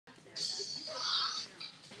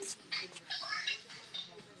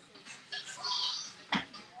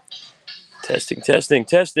Testing, testing,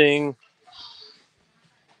 testing.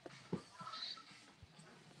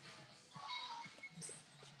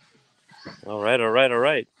 All right.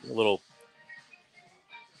 A little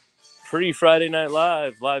pre-Friday Night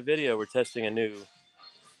live video. We're testing a new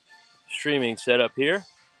streaming setup here.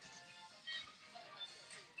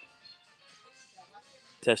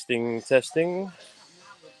 Testing, testing.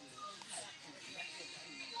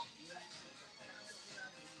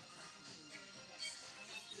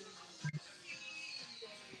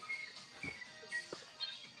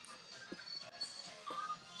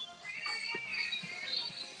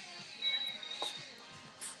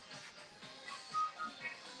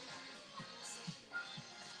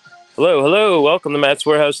 Hello. Welcome to Matt's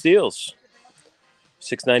Warehouse Deals.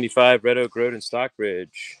 695 Red Oak Rd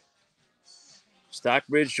Stockbridge.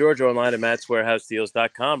 Stockbridge, Georgia, online at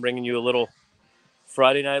mattswarehousedeals.com, bringing you a little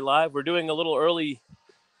Friday Night Live. We're doing a little early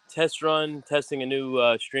test run, testing a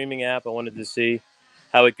new streaming app. I wanted to see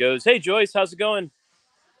how it goes. Hey, Joyce, how's it going?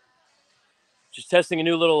 Just testing a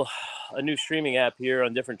new streaming app here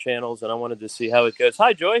on different channels, and I wanted to see how it goes.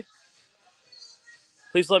 Hi, Joy.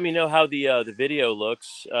 Please let me know how the video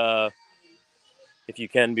looks. If you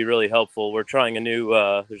can, be really helpful. We're trying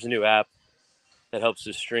there's a new app that helps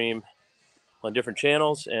us stream on different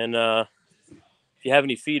channels, and if you have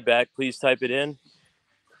any feedback, please type it in.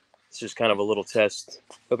 It's just kind of a little test.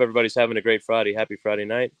 Hope everybody's having a great Friday. Happy Friday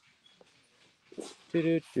night.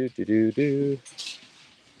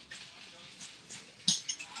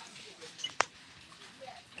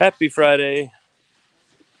 Happy Friday.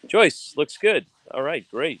 Joyce, looks good. All right,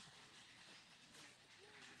 great.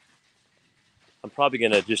 I'm probably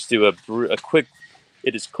going to just do a quick,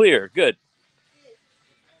 it is clear. Good.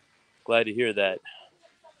 Glad to hear that.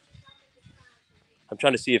 I'm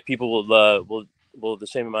trying to see if people will the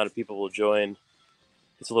same amount of people will join.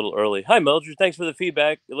 It's a little early. Hi, Mildred. Thanks for the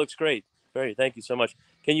feedback. It looks great. Thank you so much.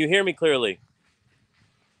 Can you hear me clearly?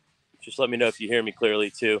 Just let me know if you hear me clearly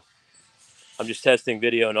too. I'm just testing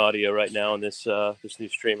video and audio right now on this new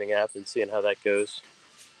streaming app and seeing how that goes.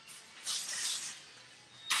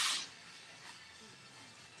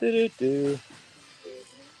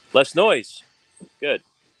 Less noise. Good.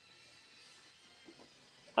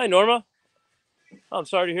 Hi, Norma. Oh, I'm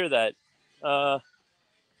sorry to hear that.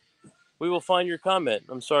 We will find your comment.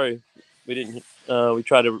 I'm sorry we didn't. We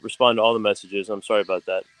try to respond to all the messages. I'm sorry about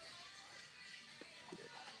that.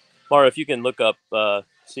 Mara, if you can look up,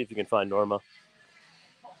 see if you can find Norma.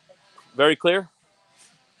 Very clear?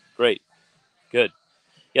 Great. Good.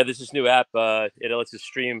 Yeah, this is new app. It lets us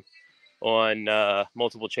stream on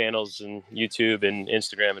multiple channels and YouTube and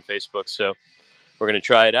Instagram and Facebook. So we're going to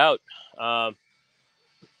try it out. I'll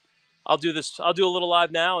do a little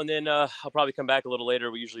live now, and then I'll probably come back a little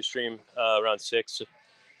later. We usually stream around 6.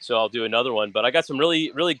 So I'll do another one. But I got some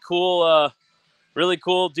really cool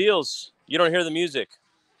deals. You don't hear the music.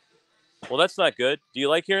 Well, that's not good. Do you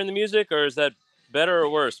like hearing the music, or is that better or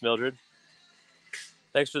worse, Mildred?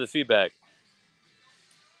 Thanks for the feedback.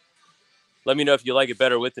 Let me know if you like it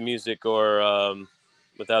better with the music or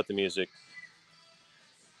without the music.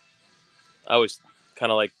 I always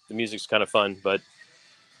kind of like the music's kind of fun, but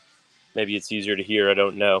maybe it's easier to hear. I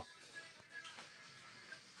don't know.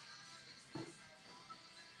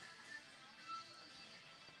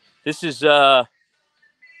 This is, I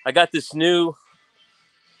got this new,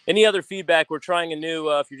 any other feedback? We're trying a new,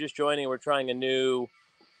 if you're just joining, we're trying a new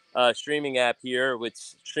streaming app here, which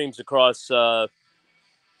streams across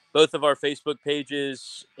both of our Facebook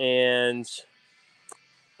pages and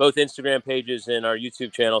both Instagram pages and our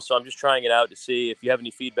YouTube channel. So I'm just trying it out to see if you have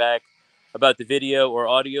any feedback about the video or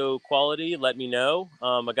audio quality. Let me know.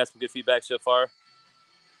 I got some good feedback so far.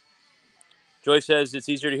 Joy says it's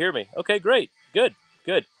easier to hear me. Okay, great. Good.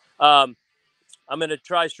 I'm going to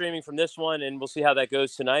try streaming from this one, and we'll see how that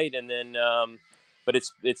goes tonight. And then, but it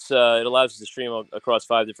allows us to stream across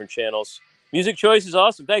 5 different channels. Music choice is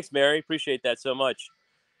awesome. Thanks, Mary. Appreciate that so much.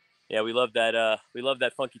 Yeah, we love that. We love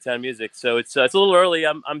that funky town music. So it's a little early.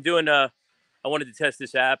 I'm doing. I wanted to test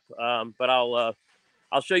this app, but I'll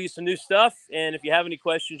show you some new stuff. And if you have any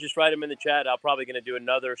questions, just write them in the chat. I'm probably going to do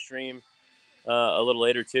another stream a little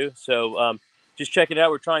later too. So just check it out.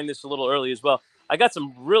 We're trying this a little early as well. I got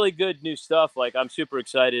some really good new stuff. Like, I'm super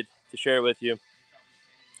excited to share it with you.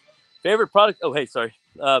 Favorite product? Oh, hey, sorry.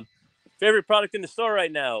 Favorite product in the store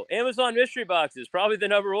right now? Amazon mystery boxes, probably the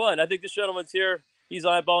number one. I think this gentleman's here. He's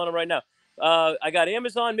eyeballing them right now. I got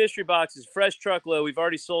Amazon mystery boxes, fresh truckload. We've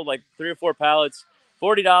already sold like 3 or 4 pallets.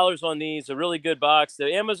 $40 on these. A really good box.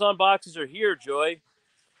 The Amazon boxes are here, Joy.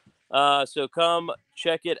 So come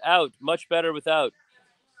check it out. Much better without.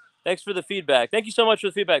 Thanks for the feedback. Thank you so much for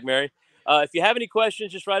the feedback, Mary. If you have any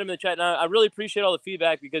questions, just write them in the chat. And I really appreciate all the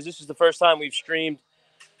feedback because this is the first time we've streamed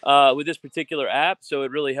with this particular app, so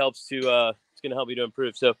it really helps to. It's going to help me to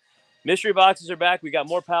improve. So, mystery boxes are back. We got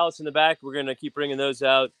more pallets in the back. We're going to keep bringing those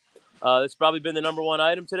out. It's probably been the #1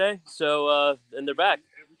 item today. So, and they're back.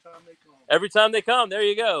 Every time they come, there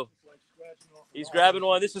you go. He's grabbing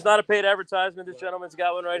one. This is not a paid advertisement. This gentleman's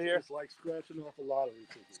got one right here. It's like scratching off a lottery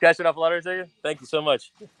ticket. Scratching off a lottery ticket? Thank you so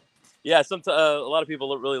much. Yeah, a lot of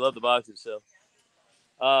people really love the boxes. So,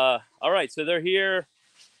 all right. So they're here.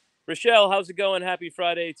 Rochelle, how's it going? Happy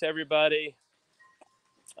Friday to everybody.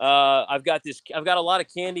 I've got a lot of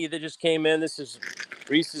candy that just came in. This is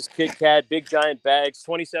Reese's Kit Kat, big giant bags,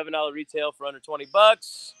 $27 retail for under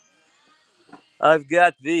 $20. I've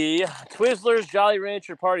got the Twizzlers Jolly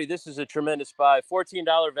Rancher Party. This is a tremendous buy.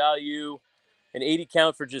 $14 value, an 80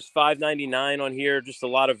 count for just $5.99 on here. Just a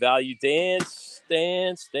lot of value. Dance.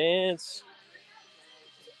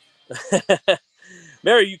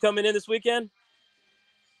 Mary, you coming in this weekend?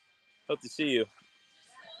 Hope to see you.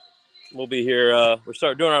 We'll be here. We're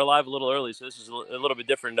starting doing our live a little early, so this is a little bit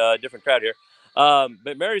different crowd here.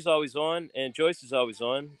 But Mary's always on, and Joyce is always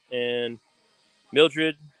on, and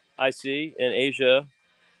Mildred, I see, and Asia.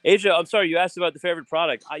 Asia, I'm sorry, you asked about the favorite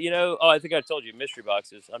product. I think I told you, mystery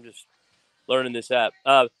boxes. I'm just learning this app.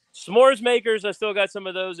 S'mores makers, I still got some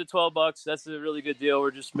of those at $12. That's a really good deal.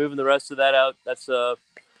 We're just moving the rest of that out. That's a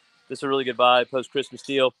really good buy, post-Christmas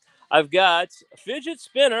deal. I've got fidget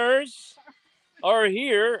spinners are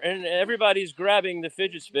here, and everybody's grabbing the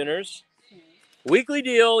fidget spinners. Weekly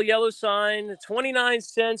deal, yellow sign, 29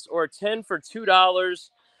 cents or 10 for $2.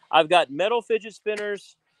 I've got metal fidget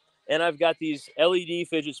spinners, and I've got these LED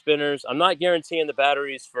fidget spinners. I'm not guaranteeing the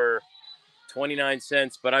batteries for 29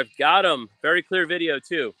 cents, but I've got them. Very clear video,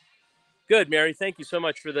 too. Good, Mary. Thank you so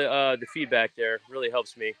much for the feedback there. Really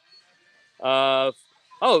helps me.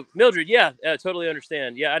 Mildred, yeah, totally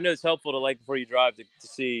understand. Yeah, I know it's helpful to before you drive to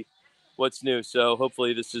see what's new. So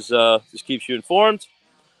hopefully this keeps you informed.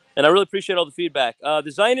 And I really appreciate all the feedback.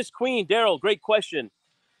 The Zionist Queen, Daryl, great question.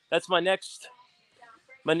 That's my next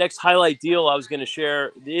highlight deal I was going to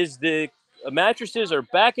share. Is the mattresses are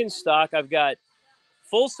back in stock. I've got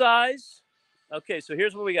full size. Okay, so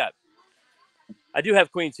here's what we got. I do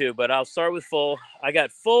have queen too, but I'll start with full. I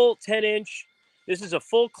got full 10-inch. This is a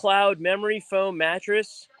full cloud memory foam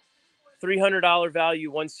mattress. $300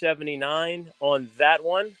 value, $179 on that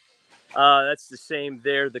one. That's the same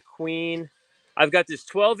there. The queen. I've got this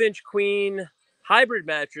 12-inch queen hybrid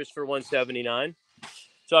mattress for $179.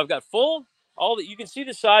 So I've got full. All that you can see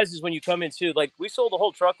the sizes when you come in too. Like we sold a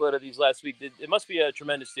whole truckload of these last week. It must be a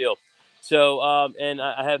tremendous deal. So and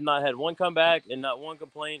I have not had one come back and not one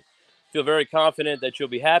complaint. Feel very confident that you'll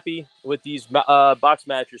be happy with these box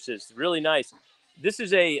mattresses. Really nice. This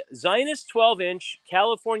is a Zionist 12-inch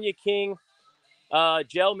California King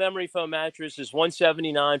gel memory foam mattress. Is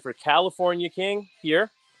 $179 for California King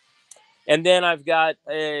here. And then I've got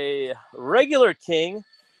a regular King.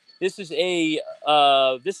 This is an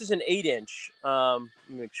 8-inch. Let me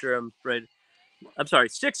make sure I'm right. I'm sorry,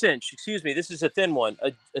 6-inch. Excuse me. This is a thin one.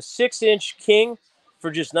 A 6-inch King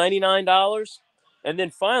for just $99. And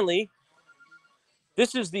then finally,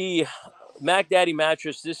 this is the Mac Daddy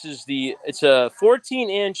mattress. It's a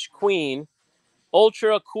 14-inch Queen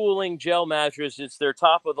ultra cooling gel mattress. It's their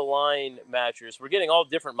top of the line mattress. We're getting all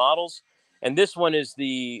different models, and this one is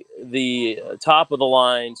the top of the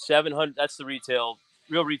line 700. That's the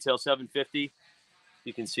real retail 750.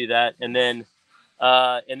 You can see that, and then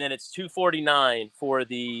it's $249 for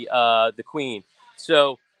the Queen.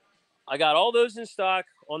 So I got all those in stock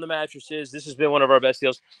on the mattresses. This has been one of our best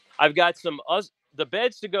deals. I've got the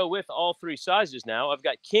beds to go with all three sizes now. I've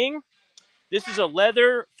got King. This is a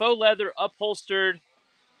faux leather upholstered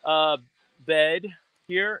bed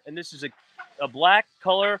here, and this is a black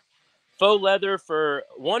color faux leather for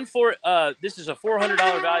this is a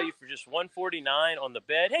 $400 value for just $149 on the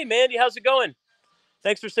bed. Hey Mandy, how's it going?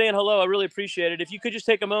 Thanks for saying hello. I really appreciate it. If you could just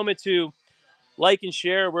take a moment to like and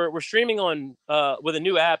share. We're streaming on with a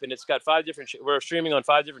new app, and it's got we're streaming on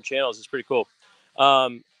 5 different channels. It's pretty cool.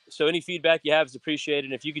 So any feedback you have is appreciated.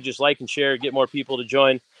 And if you could just like and share, get more people to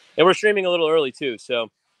join. And we're streaming a little early too, so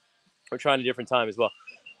we're trying a different time as well.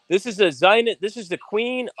 This is the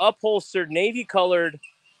Queen upholstered navy colored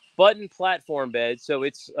button platform bed. So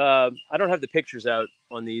it's I don't have the pictures out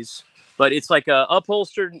on these, but it's like a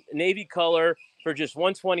upholstered navy color for just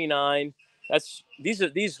 $129.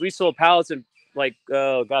 These we sold pallets and we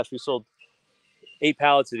sold 8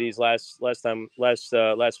 pallets of these last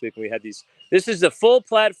week when we had these. This is the full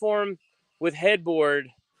platform with headboard,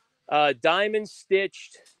 diamond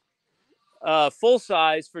stitched full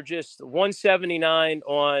size for just 179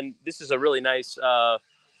 on. This is a really nice.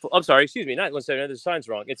 I'm sorry, excuse me, not 179. The sign's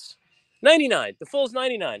wrong. It's 99. The full is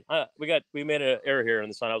 99. We made an error here on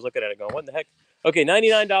the sign. I was looking at it going, what the heck? Okay,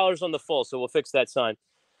 $99 on the full. So we'll fix that sign.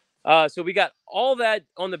 So we got all that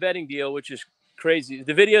on the betting deal, which is crazy.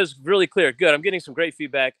 The video is really clear. Good. I'm getting some great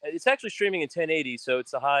feedback. It's actually streaming in 1080, so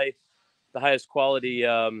it's the highest quality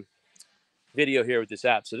video here with this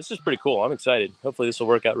app. So this is pretty cool. I'm excited. Hopefully this will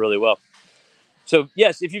work out really well. So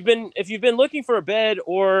yes, if you've been looking for a bed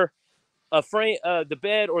or a frame, the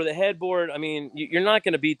bed or the headboard, I mean, you're not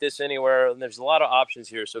going to beat this anywhere. And there's a lot of options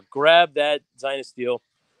here. So grab that Zynasteel.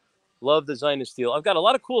 Love the Zynasteel. I've got a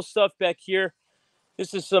lot of cool stuff back here.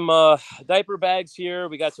 This is some diaper bags here.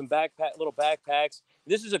 We got some little backpacks.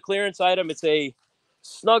 This is a clearance item. It's a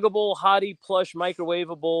Snuggable Hottie Plush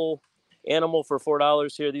Microwavable Animal for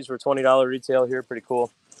 $4 here. These were $20 retail here. Pretty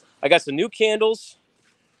cool. I got some new candles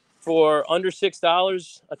for under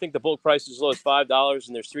 $6. I think the bulk price is as low as $5,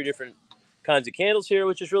 and there's 3 different kinds of candles here,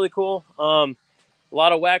 which is really cool. A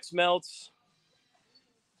lot of wax melts.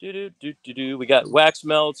 We got wax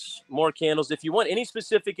melts, more candles. If you want any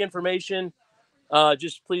specific information,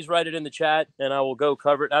 just please write it in the chat, and I will go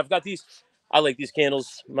cover it. I've got these. I like these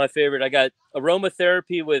candles. My favorite. I got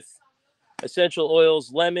aromatherapy with essential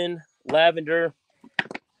oils, lemon, lavender,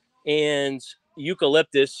 and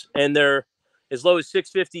eucalyptus, and they're as low as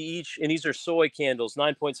 $6.50 each. And these are soy candles,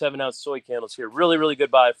 9.7 ounce soy candles here. Really, really good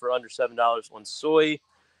buy for under $7 on soy.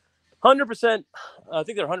 100%. I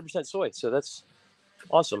think they're 100% soy, so that's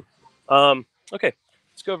awesome. Okay,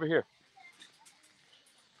 let's go over here.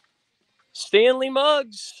 Stanley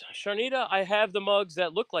mugs. Sharnita, I have the mugs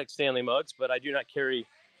that look like Stanley mugs, but I do not carry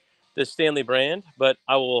the Stanley brand. But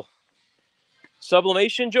I will.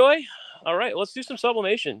 Sublimation, Joy? All right, let's do some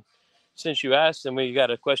sublimation since you asked, and we got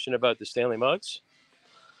a question about the Stanley mugs.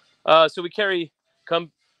 So we carry,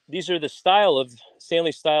 these are the style of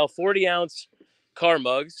Stanley style 40-ounce car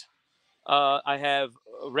mugs. I have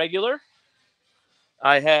regular.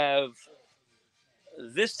 I have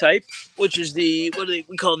this type, which is we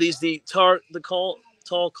call these the tall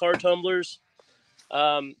car tumblers.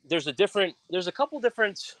 There's a couple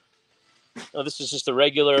different. Oh, this is just a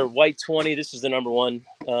regular white 20. This is the number one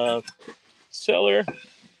seller.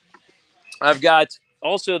 I've got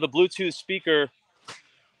also the Bluetooth speaker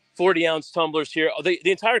 40-ounce tumblers here. The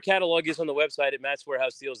entire catalog is on the website at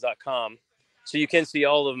mattswarehousedeals.com. So you can see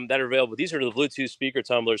all of them that are available. These are the Bluetooth speaker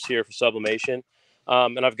tumblers here for sublimation.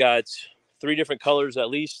 And I've got 3 different colors at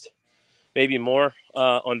least, maybe more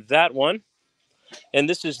on that one. And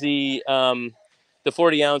this is the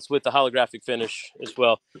 40-ounce with the holographic finish as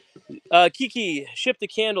well. Kiki, ship the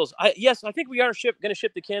candles. Yes, I think we are going to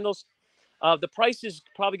ship the candles. The price is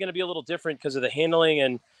probably going to be a little different because of the handling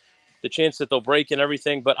and the chance that they'll break and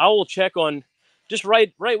everything. But I will check on, just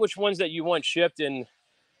write which ones that you want shipped. And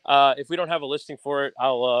if we don't have a listing for it,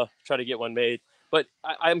 I'll try to get one made. But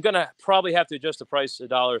I'm going to probably have to adjust the price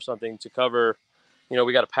 $1 or something to cover,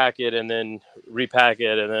 we got to pack it and then repack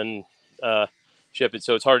it and then ship it.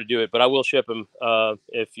 So it's hard to do it, but I will ship them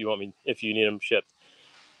if you need them shipped.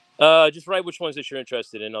 Just write which ones that you're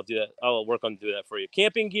interested in. I'll do that. I'll work on doing that for you.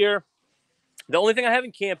 Camping gear. The only thing I have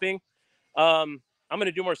in camping, I'm going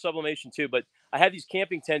to do more sublimation too, but I have these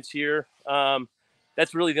camping tents here.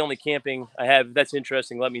 That's really the only camping I have. If that's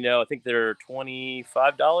interesting, let me know. I think they're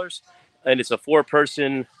 $25, and it's a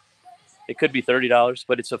 4-person. It could be $30,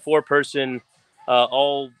 but it's a 4-person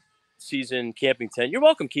all-season camping tent. You're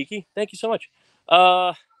welcome, Kiki. Thank you so much.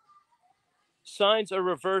 Signs are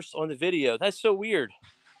reversed on the video. That's so weird.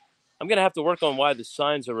 I'm going to have to work on why the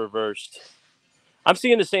signs are reversed. I'm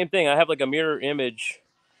seeing the same thing. I have like a mirror image.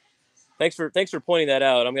 Thanks for pointing that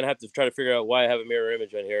out. I'm going to have to try to figure out why I have a mirror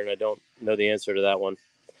image on here, and I don't know the answer to that one.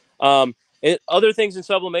 Other things in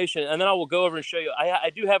sublimation, and then I will go over and show you.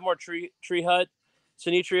 I do have more tree hut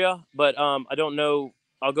Sinistria, but I don't know.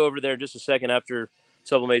 I'll go over there in just a second after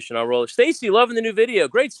sublimation. I'll roll it. Stacy, loving the new video.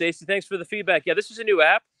 Great, Stacy. Thanks for the feedback. Yeah, this is a new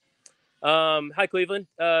app. Hi, Cleveland.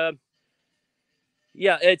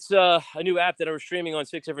 Yeah, it's a new app that I was streaming on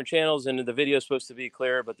 6 different channels, and the video is supposed to be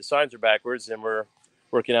clear, but the signs are backwards, and we're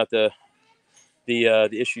working out the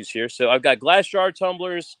issues here. So I've got glass jar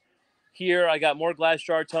tumblers here. I got more glass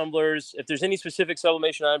jar tumblers. If there's any specific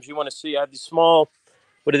sublimation items you want to see, I have these small.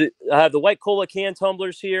 I have the white cola can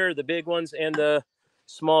tumblers here, the big ones, and the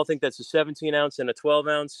small. I think that's a 17-ounce and a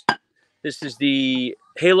 12-ounce. This is the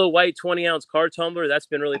Halo White 20-ounce car tumbler. That's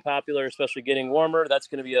been really popular, especially getting warmer. That's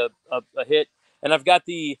going to be a hit. And I've got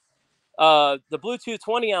the Bluetooth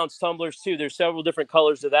 20-ounce tumblers too. There's several different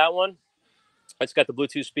colors of that one. It's got the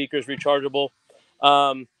Bluetooth speakers, rechargeable.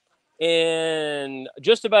 and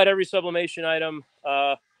just about every sublimation item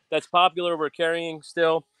that's popular we're carrying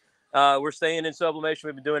still. We're staying in sublimation.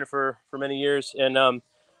 We've been doing it for many years, and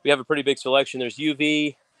we have a pretty big selection. There's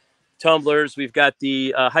UV tumblers. We've got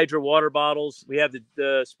the hydro water bottles. We have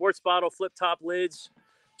the sports bottle flip top lids,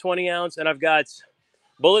 20 ounce, and I've got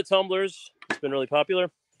bullet tumblers. It's been really popular.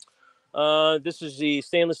 This is the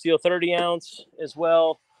stainless steel 30 ounce as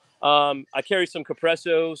well. I carry some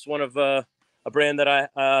Compressos, one of a brand that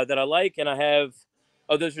I like, and I have.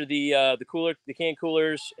 Oh, those are the can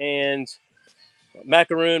coolers, and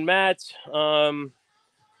macaroon mats.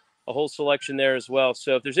 A whole selection there as well.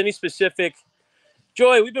 So if there's any specific,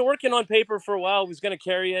 Joy, we've been working on paper for a while. We was going to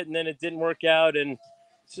carry it, and then it didn't work out, and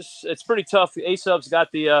it's pretty tough. A-Sub's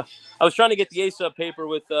got the. I was trying to get the A-Sub paper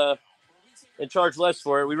with and charge less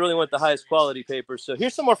for it. We really want the highest quality paper. So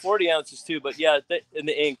here's some more 40 ounces too. But yeah, in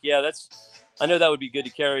the ink, yeah, I know that would be good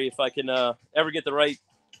to carry if I can ever get the right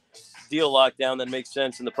deal locked down that makes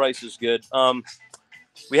sense and the price is good.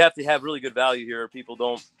 We have to have really good value here. People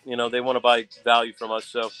don't, they want to buy value from us.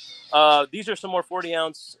 So these are some more 40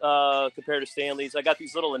 ounce compared to Stanley's. I got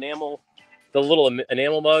these little enamel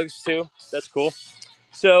mugs too. That's cool.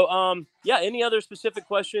 So yeah, any other specific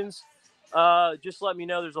questions? Just let me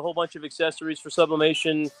know. There's a whole bunch of accessories for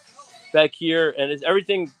sublimation back here, and it's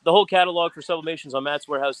everything. The whole catalog for sublimations on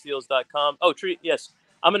mattswarehousedeals.com. Oh, yes,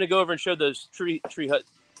 I'm gonna go over and show those tree hut.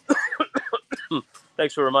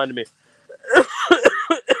 Thanks for reminding me.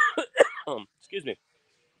 Excuse me.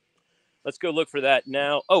 Let's go look for that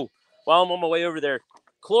now. Oh, while I'm on my way over there,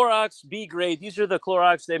 Clorox B grade. These are the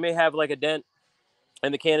Clorox. They may have like a dent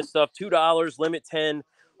in the can of stuff. $2, limit 10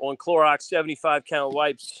 on Clorox 75 count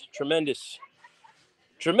wipes. Tremendous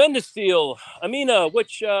deal. Amina,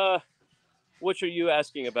 which are you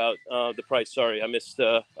asking about the price? Sorry, I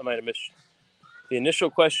might have missed the initial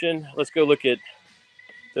question. Let's go look at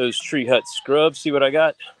those Tree Hut scrubs. See what I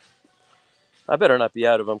got. I better not be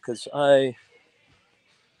out of them because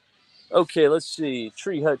Okay, let's see.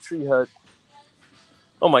 Tree Hut.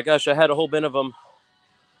 Oh my gosh, I had a whole bin of them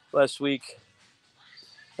last week,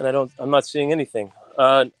 and I'm not seeing anything.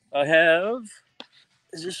 I have.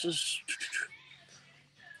 This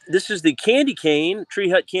is the candy cane, Tree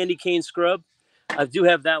Hut candy cane scrub. I do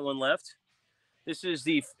have that one left. This is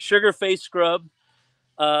the sugar face scrub,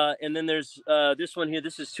 and then there's this one here.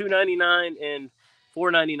 This is $2.99 and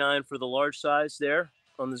 $4.99 for the large size there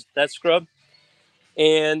on that scrub.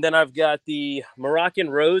 And then I've got the Moroccan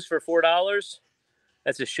Rose for $4.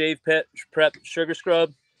 That's a shave prep sugar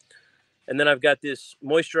scrub. And then I've got this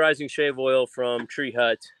moisturizing shave oil from Tree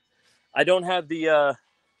Hut. I don't have the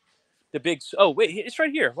big. Oh wait, it's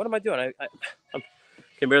right here. What am I doing? I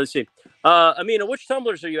can barely see. Amina, which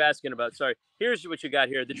tumblers are you asking about? Sorry. Here's what you got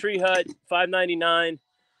here. The Tree Hut, $5.99.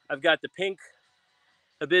 I've got the pink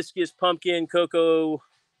hibiscus, pumpkin, cocoa,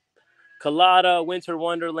 colada, winter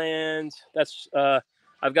wonderland. That's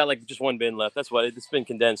I've got like just one bin left. That's why it's been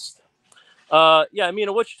condensed. Yeah,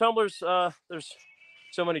 Amina, which tumblers? There's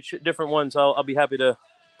so many different ones. I'll be happy to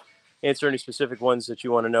answer any specific ones that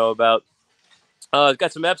you want to know about. I've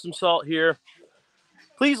got some Epsom salt here.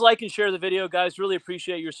 Please like and share the video, guys. Really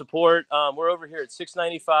appreciate your support. We're over here at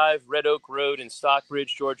 695 Red Oak Road in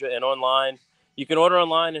Stockbridge, Georgia, and online. You can order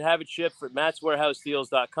online and have it shipped at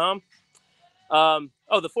mattswarehousedeals.com.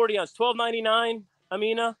 The 40 ounce, $12.99,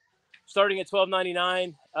 Amina, starting at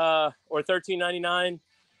 $12.99 or $13.99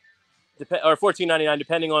 or $14.99,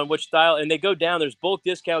 depending on which style. And they go down. There's bulk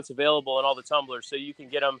discounts available in all the tumblers, so you can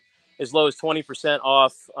get them as low as 20%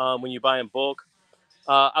 off when you buy in bulk.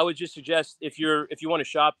 I would just suggest if you want to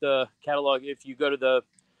shop the catalog, if you go to the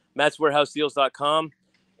mattswarehousedeals.com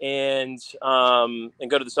and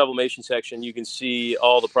go to the sublimation section, you can see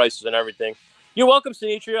all the prices and everything. You're welcome,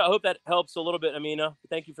 Sinitria. I hope that helps a little bit, Amina.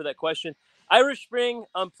 Thank you for that question. Irish Spring,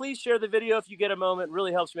 please share the video if you get a moment. It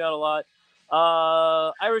really helps me out a lot.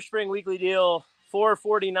 Irish Spring weekly deal,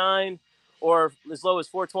 $4.49 or as low as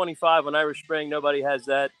 $4.25 on Irish Spring. Nobody has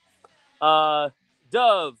that.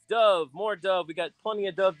 Dove, more Dove. We got plenty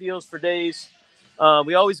of Dove deals for days.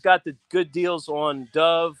 We always got the good deals on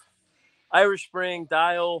Dove, Irish Spring,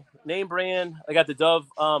 Dial, name brand. I got the Dove,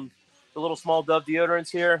 the little small Dove deodorants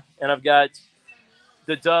here, and I've got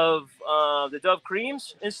the Dove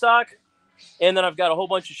creams in stock, and then I've got a whole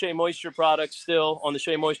bunch of Shea Moisture products still on the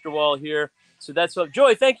Shea Moisture wall here. So that's up.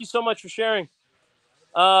 Joy, thank you so much for sharing.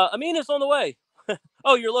 Amina's on the way.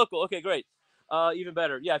 Oh, you're local. Okay, great. Even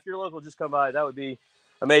better. Yeah, if you're local, just come by. That would be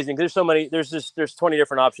amazing. There's so many. There's 20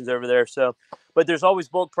 different options over there. So, but there's always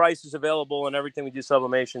bulk prices available and everything we do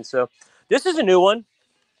sublimation. So, this is a new one.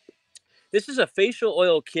 This is a facial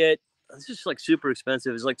oil kit. This is like super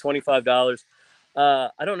expensive. It's like $25.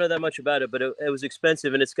 I don't know that much about it, but it was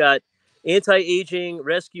expensive, and it's got anti-aging,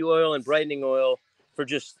 rescue oil, and brightening oil for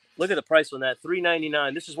just look at the price on that,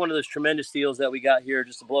 $3.99. This is one of those tremendous deals that we got here,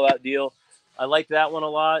 just a blowout deal. I like that one a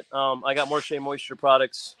lot. I got more Shea Moisture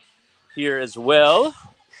products here as well.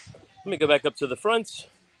 Let me go back up to the front.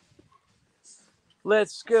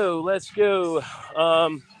 Let's go. Let's go.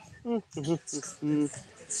 Um,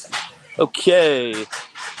 okay.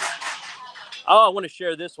 Oh, I want to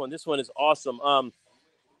share this one. This one is awesome.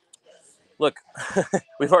 Look,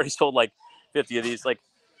 we've already sold like 50 of these. Like,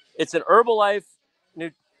 it's an Herbalife.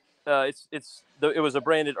 It was a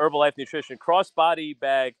branded Herbalife Nutrition crossbody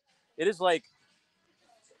bag. It is like,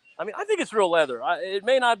 I mean, I think it's real leather. It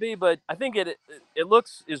may not be, but I think it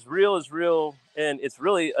looks as real, and it's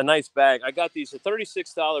really a nice bag. I got these at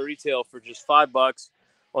 $36 retail for just $5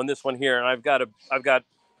 on this one here, and I've got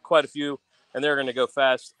quite a few, and they're going to go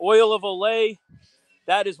fast. Oil of Olay,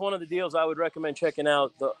 that is one of the deals I would recommend checking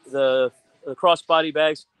out. The crossbody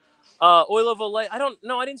bags. Oil of Olay. I don't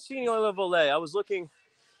know. I didn't see any oil of Olay. I was looking.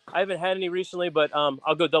 I haven't had any recently, but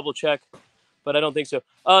I'll go double check. But I don't think so.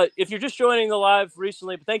 If you're just joining the live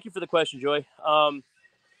recently, thank you for the question, Joy.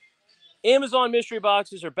 Amazon mystery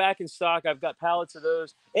boxes are back in stock. I've got pallets of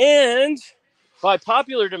those. And by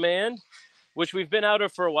popular demand, which we've been out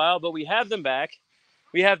of for a while, but we have them back.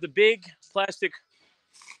 We have the big plastic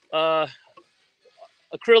uh,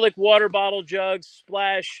 acrylic water bottle jugs,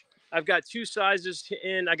 Splash. I've got two sizes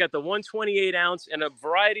in. I got the 128 ounce and a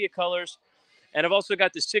variety of colors. And I've also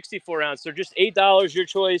got the 64 ounce. They're just $8, your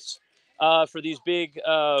choice for these big,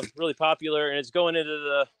 really popular. And it's going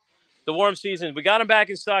into the warm season. We got them back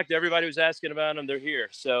in stock. Everybody was asking about them. They're here.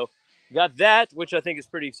 So got that, which I think is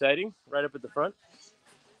pretty exciting, right up at the front.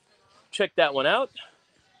 Check that one out.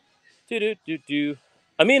 Do.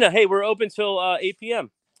 Amina, hey, we're open till 8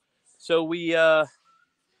 p.m. So we're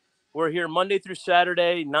here Monday through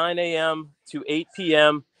Saturday, 9 a.m. to 8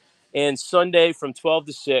 p.m. and Sunday from 12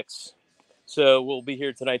 to 6. So we'll be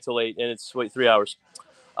here tonight till 8, and it's 3 hours.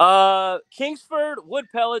 Kingsford wood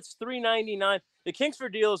pellets, $3.99. The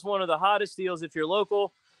Kingsford deal is one of the hottest deals if you're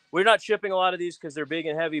local. We're not shipping a lot of these because they're big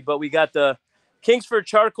and heavy, but we got the Kingsford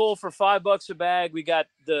charcoal for $5 a bag. We got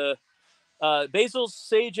the basil,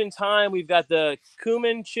 sage, and thyme. We've got the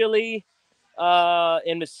cumin chili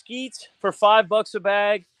and mesquite for $5 a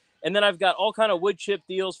bag. And then I've got all kind of wood chip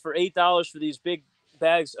deals for $8 for these big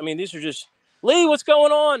bags. I mean, these are just Lee. What's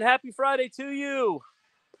going on? Happy Friday to you.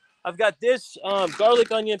 I've got this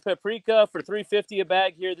garlic, onion, paprika for $3.50 a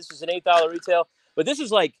bag here. This is an $8 retail, but this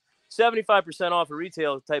is like 75% off a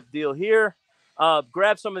retail type deal here.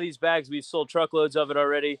 Grab some of these bags. We've sold truckloads of it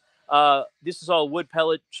already. This is all wood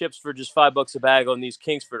pellet chips for just $5 a bag on these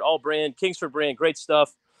Kingsford, all brand, Kingsford brand, great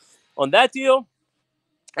stuff. On that deal,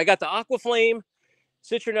 I got the Aquaflame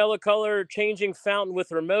citronella color changing fountain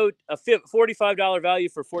with remote, a $45 value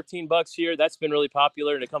for $14 here. That's been really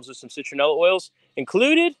popular, and it comes with some citronella oils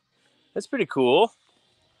included. That's pretty cool.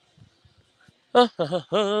 I've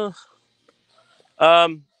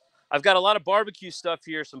got a lot of barbecue stuff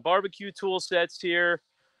here. Some barbecue tool sets here.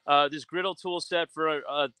 This griddle tool set for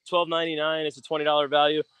 $12.99. It's a $20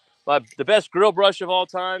 value. The best grill brush of all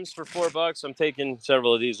times for $4. I'm taking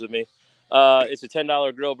several of these with me. It's a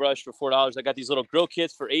 $10 grill brush for $4. I got these little grill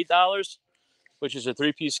kits for $8, which is a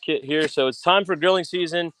 3-piece kit here. So it's time for grilling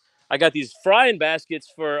season. I got these frying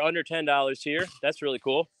baskets for under $10 here. That's really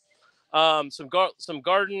cool. Some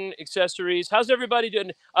garden accessories. How's everybody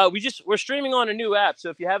doing? We're streaming on a new app. So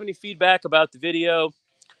if you have any feedback about the video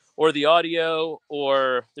or the audio,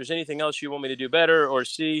 or there's anything else you want me to do better or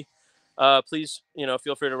see, please,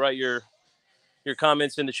 feel free to write your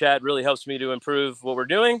comments in the chat. It really helps me to improve what we're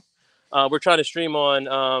doing. We're trying to stream on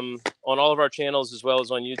all of our channels as well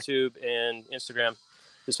as on YouTube and Instagram at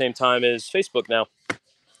the same time as Facebook now.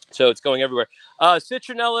 So it's going everywhere.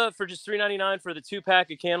 Citronella for just $3.99 for the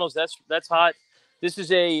 2-pack of candles. That's hot. This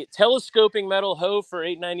is a telescoping metal hoe for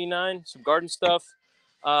 $8.99. Some garden stuff.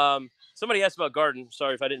 Somebody asked about garden.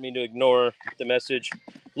 Sorry if I didn't mean to ignore the message.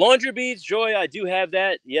 Laundry beads, Joy. I do have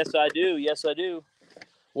that. Yes, I do. Yes, I do.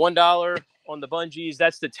 $1 on the bungees.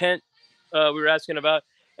 That's the tent we were asking about.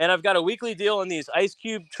 And I've got a weekly deal on these ice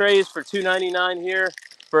cube trays for $2.99 here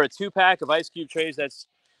for a 2-pack of ice cube trays. That's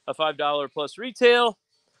a $5 plus retail.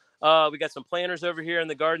 We got some planters over here in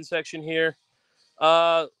the garden section here.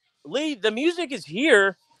 Lee, the music is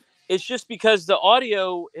here. It's just because the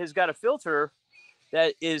audio has got a filter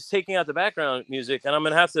that is taking out the background music, and I'm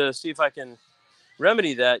going to have to see if I can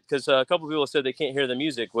remedy that because a couple people said they can't hear the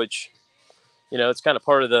music, which, it's kind of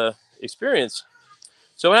part of the experience.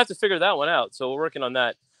 So I'm going to have to figure that one out. So we're working on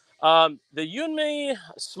that. The Yunmei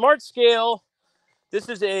Smart Scale This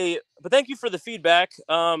is but thank you for the feedback.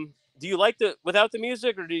 Do you like the without the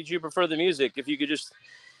music, or did you prefer the music? If you could just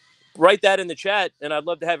write that in the chat, and I'd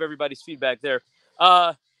love to have everybody's feedback there.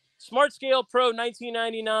 Uh, Smart Scale Pro,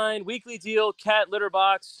 $19.99 weekly deal. Cat litter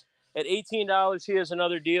box at $18. Here's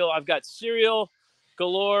another deal. I've got cereal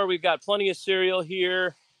galore. We've got plenty of cereal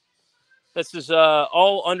here. This is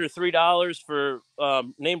all under $3 for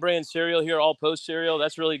name brand cereal here. All Post cereal.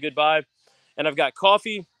 That's really good buy. And I've got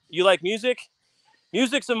coffee. You like music?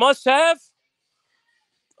 Music's a must-have.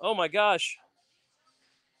 Oh my gosh,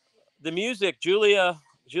 the music,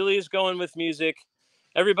 Julia's going with music.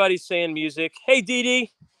 Everybody's saying music. Hey, Dee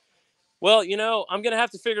Dee. Well, I'm going to have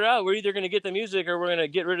to figure out we're either going to get the music or we're going to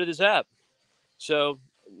get rid of this app. So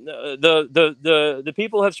the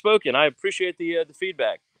people have spoken. I appreciate the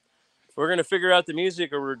feedback. We're going to figure out the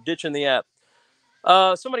music or we're ditching the app.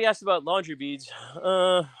 Somebody asked about laundry beads.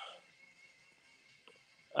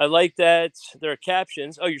 I like that there are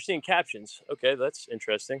captions. Oh, you're seeing captions. Okay, that's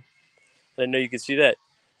interesting. I didn't know you could see that.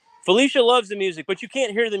 Felicia loves the music, but you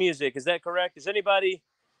can't hear the music. Is that correct? Is anybody?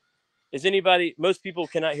 Most people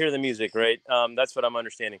cannot hear the music, right? That's what I'm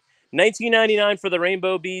understanding. $19.99 for the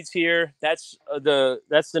rainbow beads here. That's the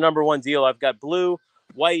number one deal. I've got blue,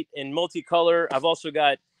 white, and multicolor. I've also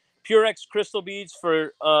got Purex crystal beads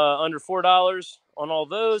for under $4 on all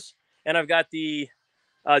those, and I've got the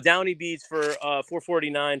downy beads for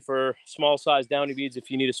 $4.49 for small size downy beads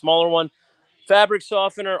if you need a smaller one. Fabric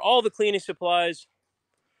softener, all the cleaning supplies.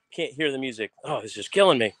 Can't hear the music. Oh, it's just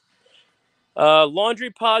killing me.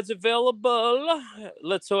 Laundry pods available.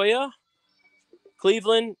 Latoya,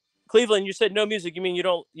 Cleveland, Cleveland. You said no music. You mean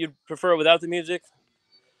you prefer it without the music?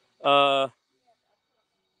 Uh,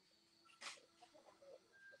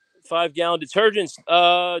 5-gallon detergents.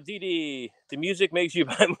 Dee Dee, the music makes you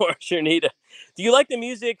buy more. Sharnita, do you like the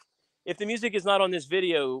music? If the music is not on this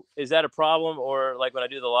video, is that a problem? Or like when I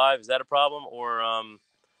do the live, is that a problem? Or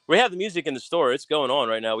we have the music in the store. It's going on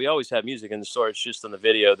right now. We always have music in the store. It's just on the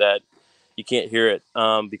video that you can't hear it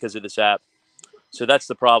because of this app. So that's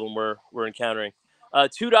the problem we're encountering.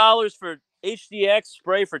 $2 for HDX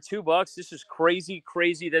spray for $2. This is crazy,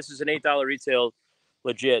 crazy. This is an $8 retail,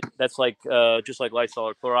 legit. That's like just like Lysol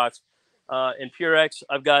or Clorox. And Purex,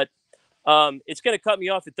 I've got. It's going to cut me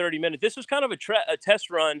off at 30 minutes. This was kind of a test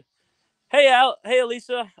run. Hey Al, hey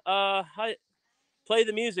Elisa. Hi. Play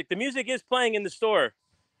the music. The music is playing in the store.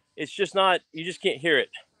 It's just not. You just can't hear it.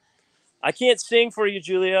 I can't sing for you,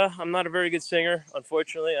 Julia. I'm not a very good singer,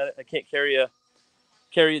 unfortunately. I can't carry a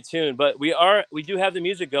tune, but we do have the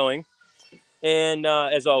music going, and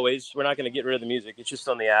as always, we're not going to get rid of the music. It's just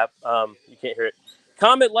on the app. You can't hear it.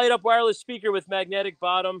 Comet light up wireless speaker with magnetic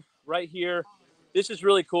bottom right here. This is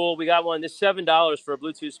really cool. We got one. This is $7 for a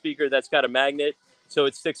Bluetooth speaker that's got a magnet, so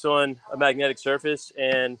it sticks on a magnetic surface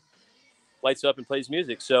and lights up and plays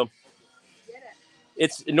music. So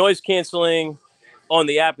it's noise canceling. On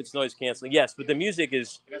the app, it's noise canceling. Yes, but the music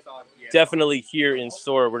is definitely here in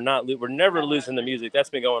store. We're never losing the music. That's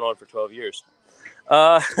been going on for 12 years.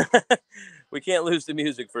 We can't lose the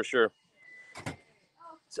music for sure.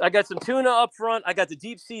 So I got some tuna up front. I got the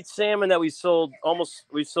deep sea salmon that we sold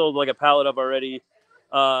like a pallet of already.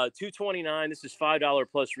 $2.29. This is $5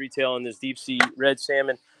 plus retail in this deep sea red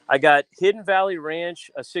salmon. I got Hidden Valley Ranch,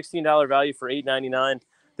 a $16 value for $8.99.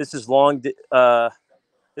 This is long.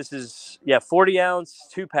 This is 40 ounce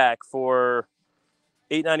 2-pack for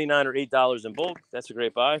 $8.99 or $8 in bulk. That's a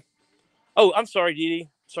great buy. Oh, I'm sorry, Dee Dee.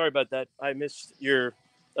 Sorry about that. I missed your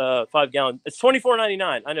 5-gallon. It's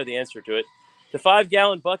 $24.99. I know the answer to it. The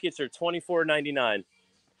 5-gallon buckets are $24.99.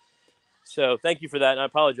 So thank you for that. And I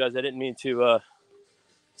apologize. I didn't mean to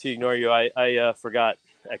ignore you. I forgot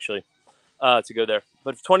actually to go there.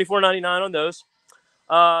 But $24.99 on those.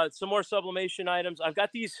 Some more sublimation items. I've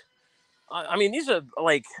got these. I mean, these are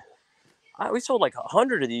like we sold like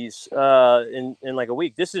 100 of these in like a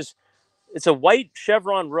week. It's a white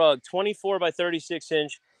chevron rug, 24 by 36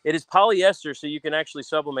 inch. It is polyester, so you can actually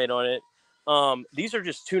sublimate on it. These are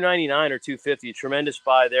just $2.99 or $2.50. Tremendous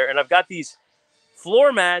buy there. And I've got these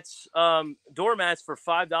floor mats, door mats for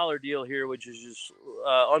 $5 deal here, which is just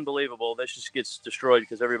unbelievable. This just gets destroyed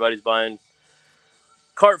because everybody's buying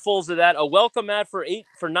cartfuls of that. A welcome mat for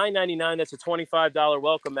 $9.99. That's a $25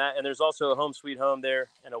 welcome mat. And there's also a home sweet home there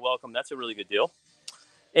and a welcome. That's a really good deal.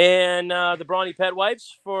 And the Brawny pet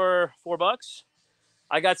wipes for $4.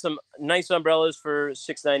 I got some nice umbrellas for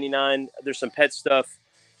 $6.99. There's some pet stuff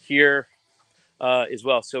here as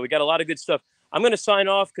well. So we got a lot of good stuff. I'm going to sign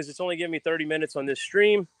off because it's only giving me 30 minutes on this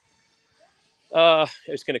stream.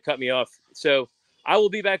 It's going to cut me off. So I will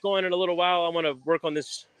be back on in a little while. I want to work on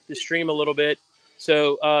this stream a little bit.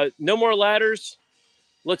 So no more ladders.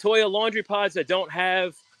 Latoya laundry pods. I don't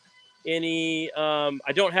have any.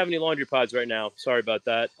 I don't have any laundry pods right now. Sorry about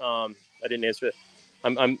that. I didn't answer it.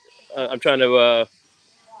 I'm trying to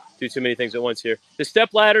do too many things at once here. The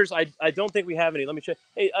step ladders. I don't think we have any. Let me check.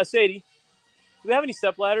 Hey, Sadie, do we have any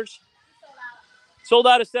step ladders? Sold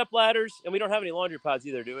out of step ladders, and we don't have any laundry pods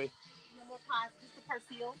either, do we? No more pods. Just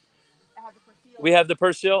the Persil. I have the Persil. We have the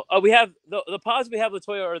Persil. Oh, we have the pods we have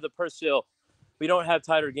Latoya are the Persil. We don't have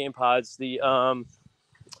tighter game pods. The let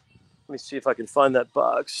me see if I can find that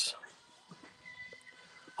box.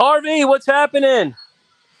 Harvey, what's happening?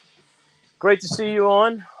 Great to see you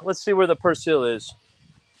on. Let's see where the Persil is.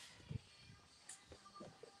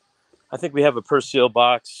 I think we have a Persil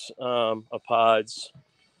box of pods.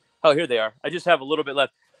 Oh, here they are. I just have a little bit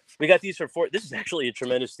left. We got these for $4. This is actually a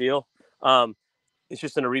tremendous deal. It's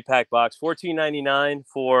just in a repack box. $14.99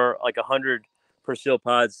 for like 100 Persil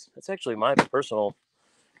pods. That's actually my personal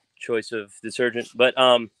choice of detergent. But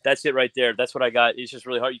that's it right there. That's what I got. It's just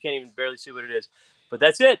really hard. You can't even barely see what it is. But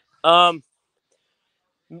that's it.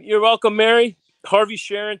 You're welcome, Mary. Harvey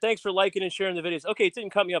Sharon, thanks for liking and sharing the videos. Okay, it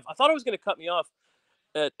didn't cut me off. I thought it was going to cut me off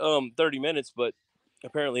at 30 minutes, but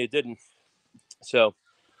apparently it didn't. So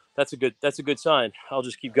that's a good sign. I'll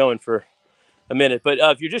just keep going for a minute. But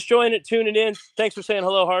if you're just tuning in, thanks for saying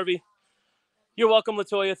hello, Harvey. You're welcome,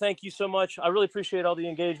 Latoya. Thank you so much. I really appreciate all the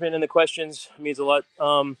engagement and the questions. It means a lot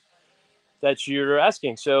that you're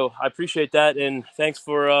asking. So I appreciate that. And thanks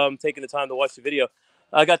for taking the time to watch the video.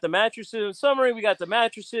 I got the mattresses in summary. We got the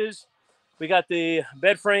mattresses. We got the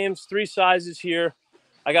bed frames, 3 sizes here.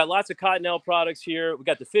 I got lots of Cottonelle products here. We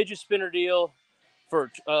got the fidget spinner deal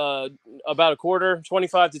for about a quarter,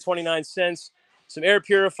 25 to 29 cents. Some air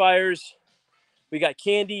purifiers. We got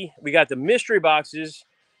candy. We got the mystery boxes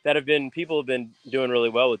that people have been doing really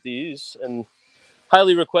well with these and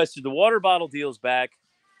highly requested. The water bottle deal's back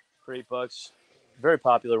for $8. Very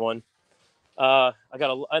popular one. I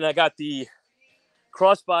got the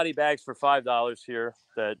crossbody bags for $5 here.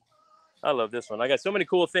 That I love this one. I got so many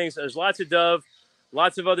cool things. There's lots of Dove,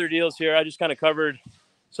 lots of other deals here. I just kind of covered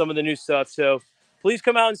some of the new stuff. So please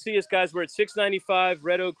come out and see us, guys. We're at 695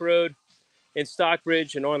 Red Oak Road in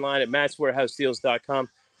Stockbridge and online at mattswarehousedeals.com.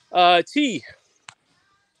 T,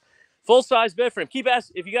 full-size bed frame. Keep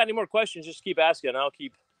asking. If you got any more questions, just keep asking, and I'll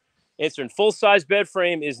keep answering. Full-size bed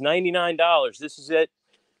frame is $99. This is it.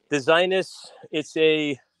 Designus.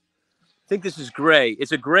 I think this is gray.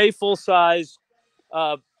 It's a gray full-size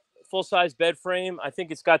bed frame. I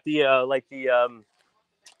think it's got the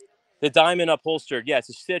diamond upholstered. Yeah, it's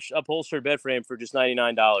a stitched upholstered bed frame for just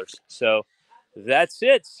 $99. So that's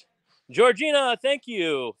it. Georgina, thank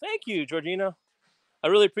you. Thank you, Georgina. I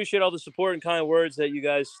really appreciate all the support and kind words that you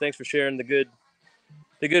guys, thanks for sharing the good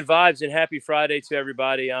vibes, and happy Friday to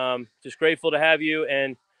everybody. Just grateful to have you.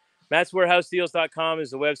 And mattswarehousedeals.com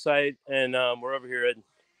is the website. And we're over here at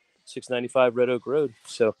 695 Red Oak Road.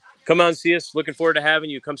 So come out and see us. Looking forward to having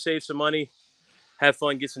you. Come save some money, have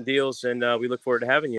fun, get some deals. And we look forward to having you.